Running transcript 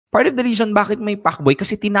Part of the reason bakit may pakboy,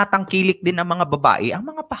 kasi tinatangkilik din ng mga babae ang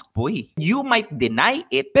mga pakboy. You might deny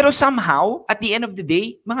it, pero somehow, at the end of the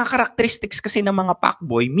day, mga characteristics kasi ng mga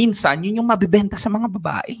pakboy, minsan, yun yung mabibenta sa mga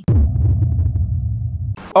babae.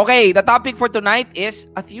 Okay, the topic for tonight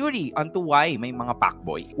is a theory onto why may mga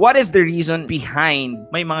pakboy. What is the reason behind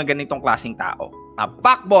may mga ganitong klaseng tao? A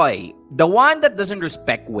pakboy, the one that doesn't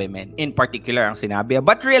respect women, in particular ang sinabi,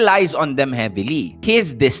 but relies on them heavily.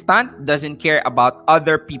 He's distant, doesn't care about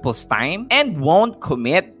other people's time, and won't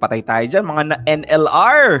commit. Patay tayo dyan, mga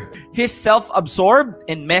NLR. He's self-absorbed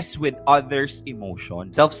and mess with others'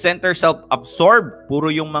 emotion. Self-centered, self-absorbed.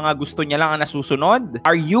 Puro yung mga gusto niya lang ang nasusunod.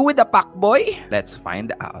 Are you with a pakboy? Let's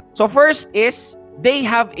find out. So first is, they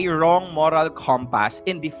have a wrong moral compass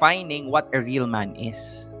in defining what a real man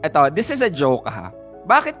is. Ito, this is a joke ha.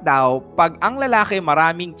 Bakit daw, pag ang lalaki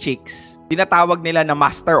maraming chicks, tinatawag nila na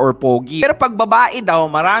master or pogi. Pero pag babae daw,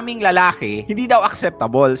 maraming lalaki, hindi daw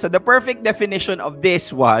acceptable. So the perfect definition of this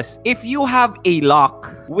was, if you have a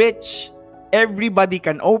lock which everybody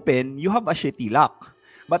can open, you have a shitty lock.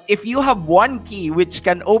 But if you have one key which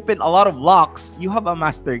can open a lot of locks, you have a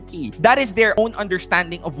master key. That is their own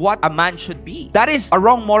understanding of what a man should be. That is a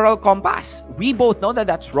wrong moral compass. We both know that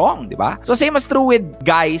that's wrong, di ba? So same as true with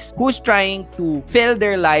guys who's trying to fill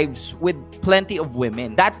their lives with plenty of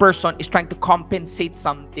women. That person is trying to compensate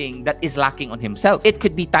something that is lacking on himself. It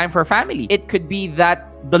could be time for family. It could be that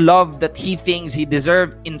the love that he thinks he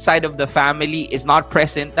deserves inside of the family is not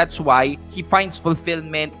present. That's why he finds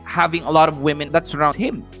fulfillment having a lot of women that surround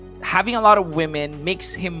him. Having a lot of women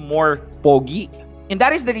makes him more pogi. And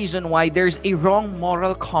that is the reason why there's a wrong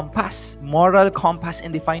moral compass. Moral compass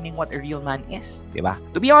in defining what a real man is. Diba?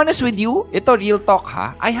 To be honest with you, ito real talk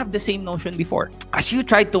ha, I have the same notion before. As you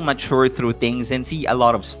try to mature through things and see a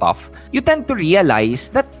lot of stuff, you tend to realize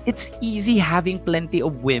that it's easy having plenty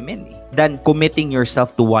of women than committing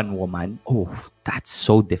yourself to one woman. Oh, that's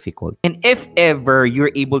so difficult. And if ever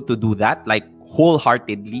you're able to do that, like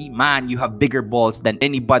wholeheartedly, man, you have bigger balls than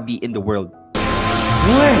anybody in the world.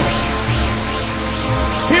 Great!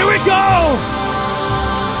 Here we go!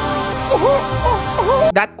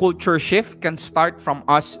 That culture shift can start from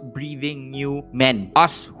us breathing new men.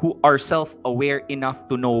 Us who are self-aware enough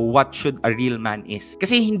to know what should a real man is.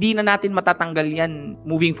 Kasi hindi na natin matatanggal yan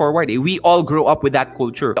moving forward. We all grow up with that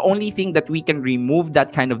culture. The only thing that we can remove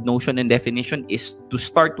that kind of notion and definition is to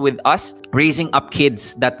start with us raising up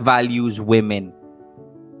kids that values women.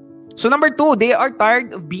 So number 2, they are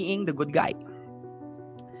tired of being the good guy.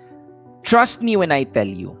 Trust me when I tell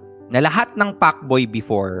you na lahat ng pakboy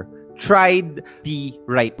before tried the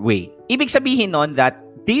right way. Ibig sabihin nun that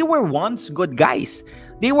they were once good guys.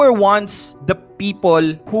 They were once the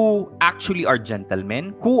people who actually are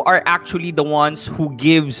gentlemen, who are actually the ones who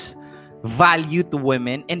gives value to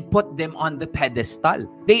women and put them on the pedestal.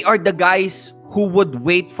 They are the guys who would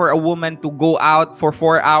wait for a woman to go out for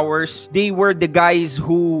 4 hours. They were the guys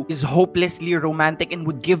who is hopelessly romantic and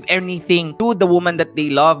would give anything to the woman that they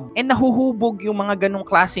love. And nahuhubog yung mga ganong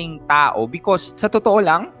klaseng tao because sa totoo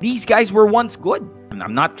lang, these guys were once good.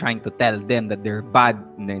 I'm not trying to tell them that they're bad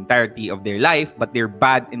in the entirety of their life, but they're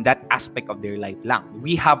bad in that aspect of their life lang.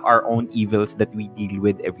 We have our own evils that we deal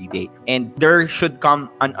with every day. And there should come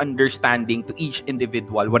an understanding to each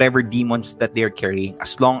individual, whatever demons that they're carrying,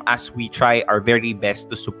 as long as we try our very best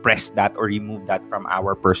to suppress that or remove that from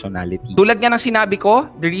our personality. Tulad nga ng sinabi ko,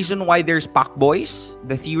 the reason why there's pakboys,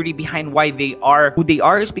 the theory behind why they are who they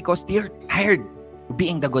are is because they're tired of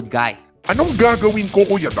being the good guy. Anong gagawin ko,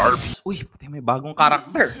 Kuya Darbs? Uy, pati may bagong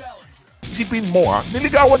karakter. Isipin mo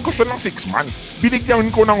niligawan ko siya ng 6 months.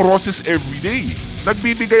 Binigyan ko ng roses everyday.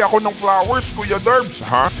 Nagbibigay ako ng flowers, Kuya Darbs,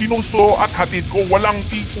 ha? Sinuso at hatid ko, walang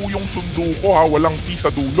T po yung sundo ko, ha? Walang T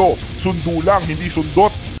sa dulo. Sundo lang, hindi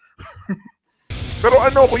sundot. Pero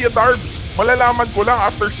ano, Kuya Darbs, malalaman ko lang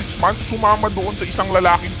after 6 months, sumama doon sa isang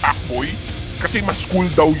lalaking pakboy. Kasi mas cool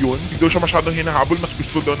daw yun. Hindi daw siya masyadong hinahabol. Mas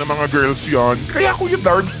gusto daw ng mga girls yan. Kaya Kuya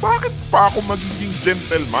Darbs, bakit pa ako magiging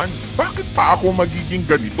gentleman? Bakit pa ako magiging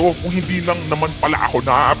ganito kung hindi lang naman pala ako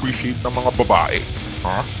na-appreciate ng mga babae?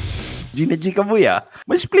 Ha? Gina G ka mo ya.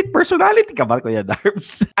 May split personality ka ba, Kuya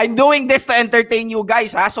Darbs? I'm doing this to entertain you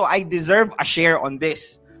guys, ha? So I deserve a share on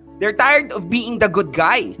this. They're tired of being the good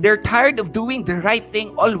guy. They're tired of doing the right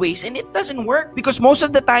thing always, and it doesn't work because most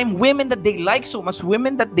of the time, women that they like so much,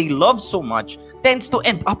 women that they love so much, tends to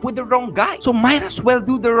end up with the wrong guy. So might as well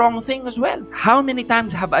do the wrong thing as well. How many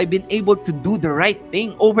times have I been able to do the right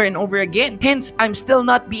thing over and over again? Hence, I'm still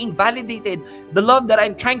not being validated. The love that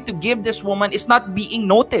I'm trying to give this woman is not being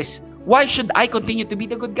noticed. Why should I continue to be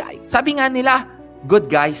the good guy? Sabi nga nila, good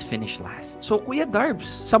guys finish last. So, Kuya Darbs,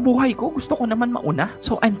 sa buhay ko, gusto ko naman mauna.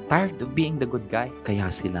 So, I'm tired of being the good guy.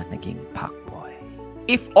 Kaya sila naging Pakboi.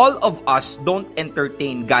 If all of us don't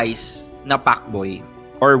entertain guys na Pakboi,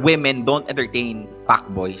 or women don't entertain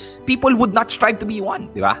Pakboys, people would not strive to be one,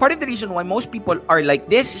 di ba? Part of the reason why most people are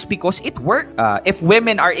like this is because it worked. If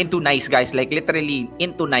women are into nice guys, like literally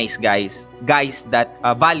into nice guys, guys that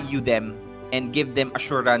value them and give them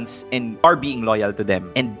assurance and are being loyal to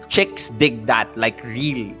them, and chicks dig that, like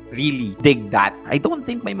really dig that, I don't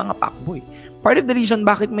think may mga Pakboy. Part of the reason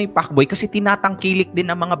bakit may Pakboy, kasi tinatangkilik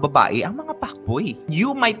din ng mga babae ang mga Pakboy.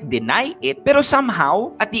 You might deny it, pero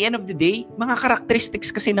somehow, at the end of the day, mga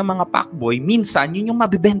characteristics kasi ng mga Pakboy, minsan, yun yung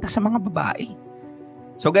mabibenta sa mga babae.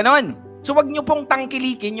 So, ganon. So, wag nyo pong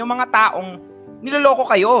tangkilikin yung mga taong niloloko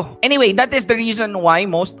kayo. Anyway, that is the reason why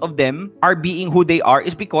most of them are being who they are,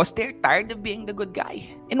 is because they're tired of being the good guy.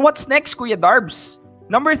 And what's next, Kuya Darbs?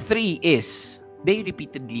 Number 3 is, they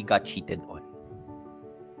repeatedly got cheated on.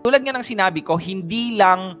 Tulad nga ng sinabi ko, hindi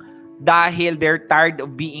lang dahil they're tired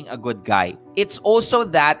of being a good guy. It's also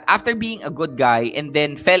that after being a good guy and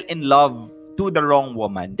then fell in love to the wrong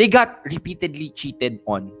woman, they got repeatedly cheated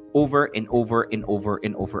on over and over and over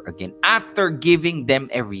and over again after giving them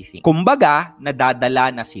everything. Kumbaga, nadadala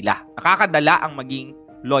na sila. Nakakadala ang maging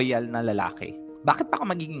loyal na lalaki. Bakit pa ka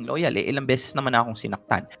magiging loyal? Ilang beses naman akong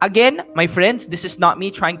sinaktan. Again, my friends, this is not me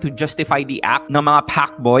trying to justify the act ng mga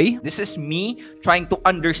Pakboy. This is me trying to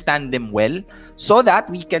understand them well so that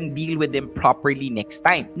we can deal with them properly next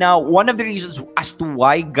time. Now, one of the reasons as to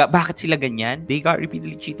why, bakit sila ganyan, they got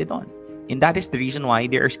repeatedly cheated on. And that is the reason why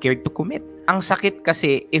they are scared to commit. Ang sakit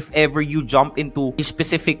kasi if ever you jump into a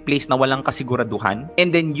specific place na walang kasiguraduhan and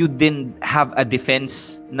then you didn't have a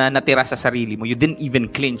defense na natira sa sarili mo, you didn't even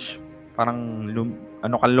clinch. Parang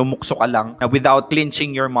lumukso ka lang without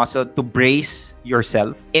clenching your muscle to brace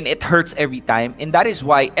yourself. And it hurts every time. And that is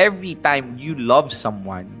why every time you love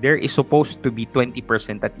someone, there is supposed to be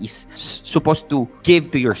 20% that is supposed to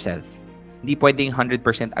give to yourself. Hindi pwedeng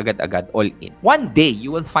 100% agad-agad all in. One day,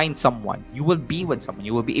 you will find someone. You will be with someone.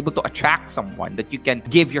 You will be able to attract someone that you can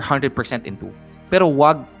give your 100% into. Pero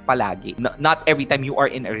wag palagi. Not every time you are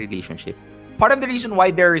in a relationship. Part of the reason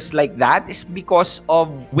why there is like that is because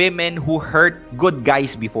of women who hurt good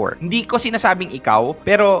guys before. Hindi ko sinasabing ikaw,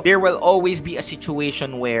 pero there will always be a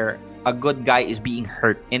situation where a good guy is being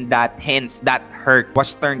hurt, and that hence that hurt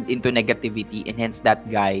was turned into negativity, and hence that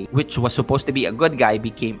guy, which was supposed to be a good guy,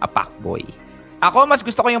 became a Pakboy. Ako, mas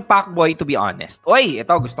gusto ko yung Pakboy, to be honest. Oy,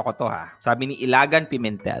 ito, gusto ko to ha. Sabi ni Ilagan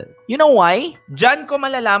Pimentel. You know why? Diyan ko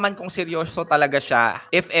malalaman kung seryoso talaga siya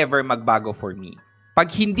if ever magbago for me. Pag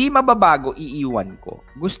hindi mababago, iiwan ko.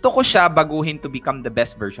 Gusto ko siya baguhin to become the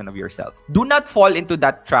best version of yourself. Do not fall into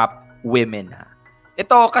that trap, women, ha.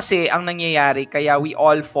 Ito kasi ang nangyayari, kaya we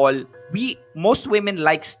all fall. Most women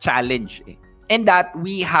likes challenge. And that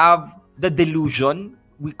we have the delusion,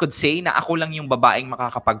 we could say, na ako lang yung babaeng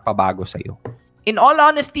makakapagpabago sa'yo. In all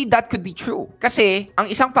honesty, that could be true. Kasi ang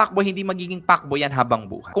isang Pakboy, hindi magiging Pakboy yan habang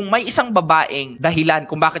buhay. Kung may isang babaeng dahilan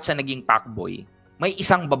kung bakit siya naging Pakboy, may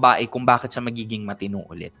isang babae kung bakit siya magiging matino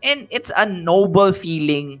ulit. And it's a noble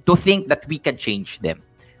feeling to think that we can change them.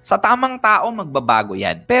 Sa tamang tao, magbabago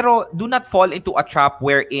yan. Pero do not fall into a trap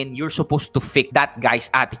wherein you're supposed to fix that guy's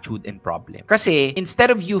attitude and problem. Kasi instead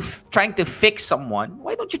of you trying to fix someone,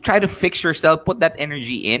 why don't you try to fix yourself, put that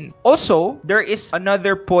energy in? Also, there is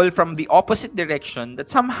another pull from the opposite direction that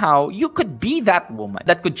somehow you could be that woman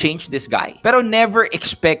that could change this guy. Pero never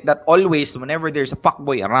expect that always, whenever there's a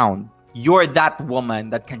Pakboy around, you're that woman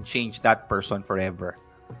that can change that person forever.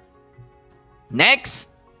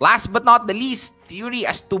 Next, last but not the least, theory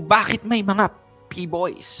as to bakit may mga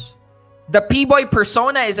P-boys. The P-boy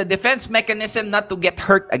persona is a defense mechanism not to get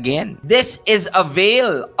hurt again. This is a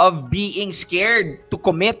veil of being scared to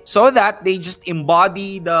commit so that they just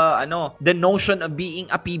embody the notion of being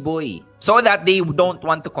a P-boy. So that they don't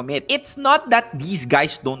want to commit. It's not that these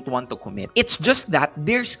guys don't want to commit. It's just that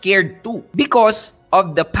they're scared too. Because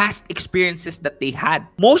of the past experiences that they had.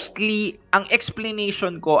 Mostly, ang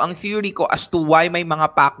explanation ko, ang theory ko as to why may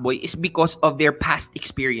mga Pakboy is because of their past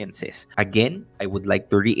experiences. Again, I would like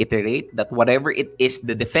to reiterate that whatever it is,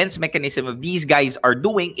 the defense mechanism of these guys are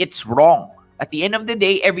doing, it's wrong. At the end of the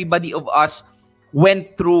day, everybody of us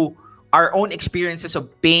went through our own experiences of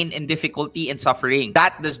pain and difficulty and suffering.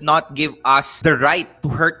 That does not give us the right to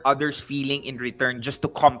hurt others' feeling in return just to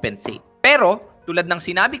compensate. Pero, tulad ng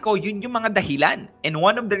sinabi ko, yun yung mga dahilan. And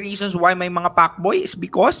one of the reasons why may mga Pakboy is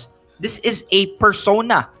because this is a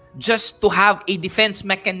persona just to have a defense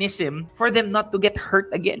mechanism for them not to get hurt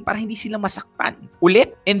again, para hindi sila masaktan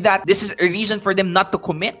ulit. And that this is a reason for them not to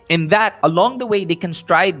commit. And that along the way, they can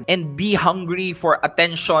strive and be hungry for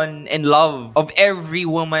attention and love of every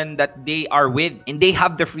woman that they are with. And they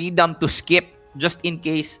have the freedom to skip just in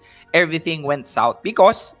case everything went south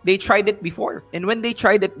because they tried it before. And when they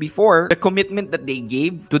tried it before, the commitment that they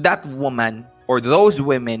gave to that woman or those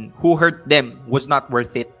women who hurt them was not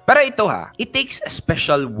worth it. Pero ito it takes a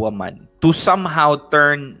special woman to somehow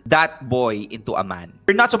turn that boy into a man.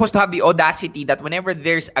 We're not supposed to have the audacity that whenever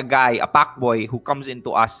there's a guy, a pakboy who comes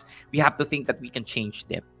into us, we have to think that we can change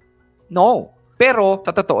them. No. Pero, sa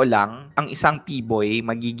totoo lang, ang isang P-boy,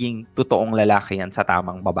 magiging totoong lalaki yan sa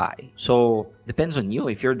tamang babae. So, depends on you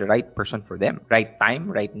if you're the right person for them. Right time,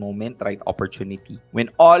 right moment, right opportunity. When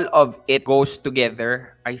all of it goes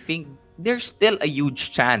together, I think there's still a huge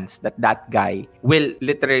chance that that guy will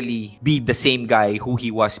literally be the same guy who he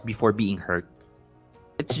was before being hurt.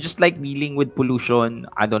 It's just like dealing with pollution,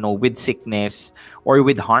 I don't know, with sickness, or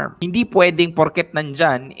with harm. Hindi pwedeng porket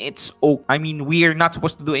nandyan, we're not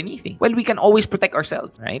supposed to do anything. Well, we can always protect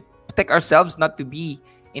ourselves, right? Protect ourselves not to be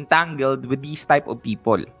entangled with these type of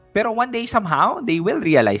people. Pero one day, somehow, they will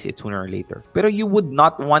realize it sooner or later. Pero you would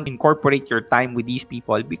not want to incorporate your time with these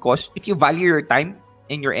people because if you value your time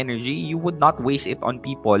and your energy, you would not waste it on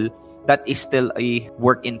people that is still a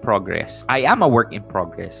work in progress. I am a work in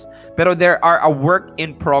progress. Pero there are a work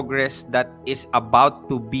in progress that is about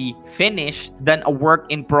to be finished than a work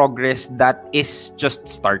in progress that is just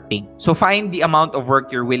starting. So find the amount of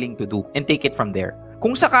work you're willing to do and take it from there.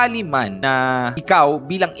 Kung sakali man na ikaw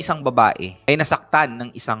bilang isang babae ay nasaktan ng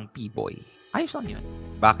isang P-boy, ayos lang yun.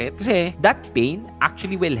 Bakit? Kasi that pain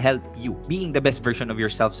actually will help you being the best version of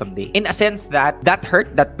yourself someday. In a sense that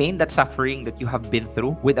hurt, that pain, that suffering that you have been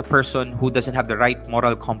through with a person who doesn't have the right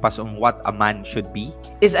moral compass on what a man should be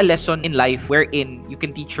is a lesson in life wherein you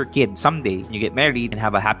can teach your kid someday you get married and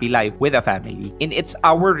have a happy life with a family. And it's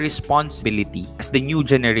our responsibility as the new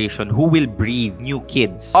generation who will breed new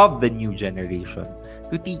kids of the new generation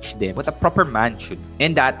to teach them what a proper man should.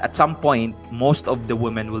 And that at some point, most of the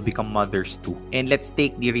women will become mothers too. And let's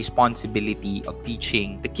take the responsibility of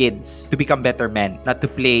teaching the kids to become better men, not to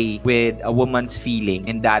play with a woman's feeling,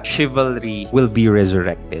 and that chivalry will be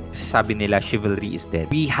resurrected. Kasi sabi nila, chivalry is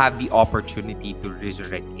dead. We have the opportunity to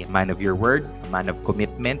resurrect a man of your word, a man of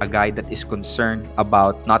commitment, a guy that is concerned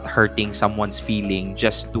about not hurting someone's feeling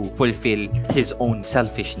just to fulfill his own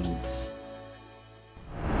selfish needs.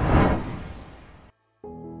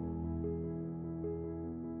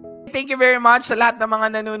 Thank you very much sa lahat ng mga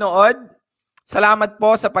nanonood. Salamat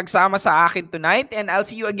po sa pagsama sa akin tonight and I'll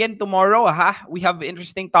see you again tomorrow. We have an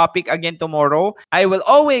interesting topic again tomorrow. I will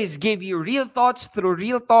always give you real thoughts through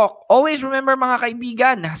real talk. Always remember mga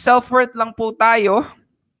kaibigan, self-worth lang po tayo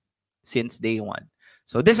since day one.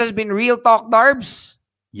 So this has been Real Talk Darbs.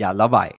 Yalla bye.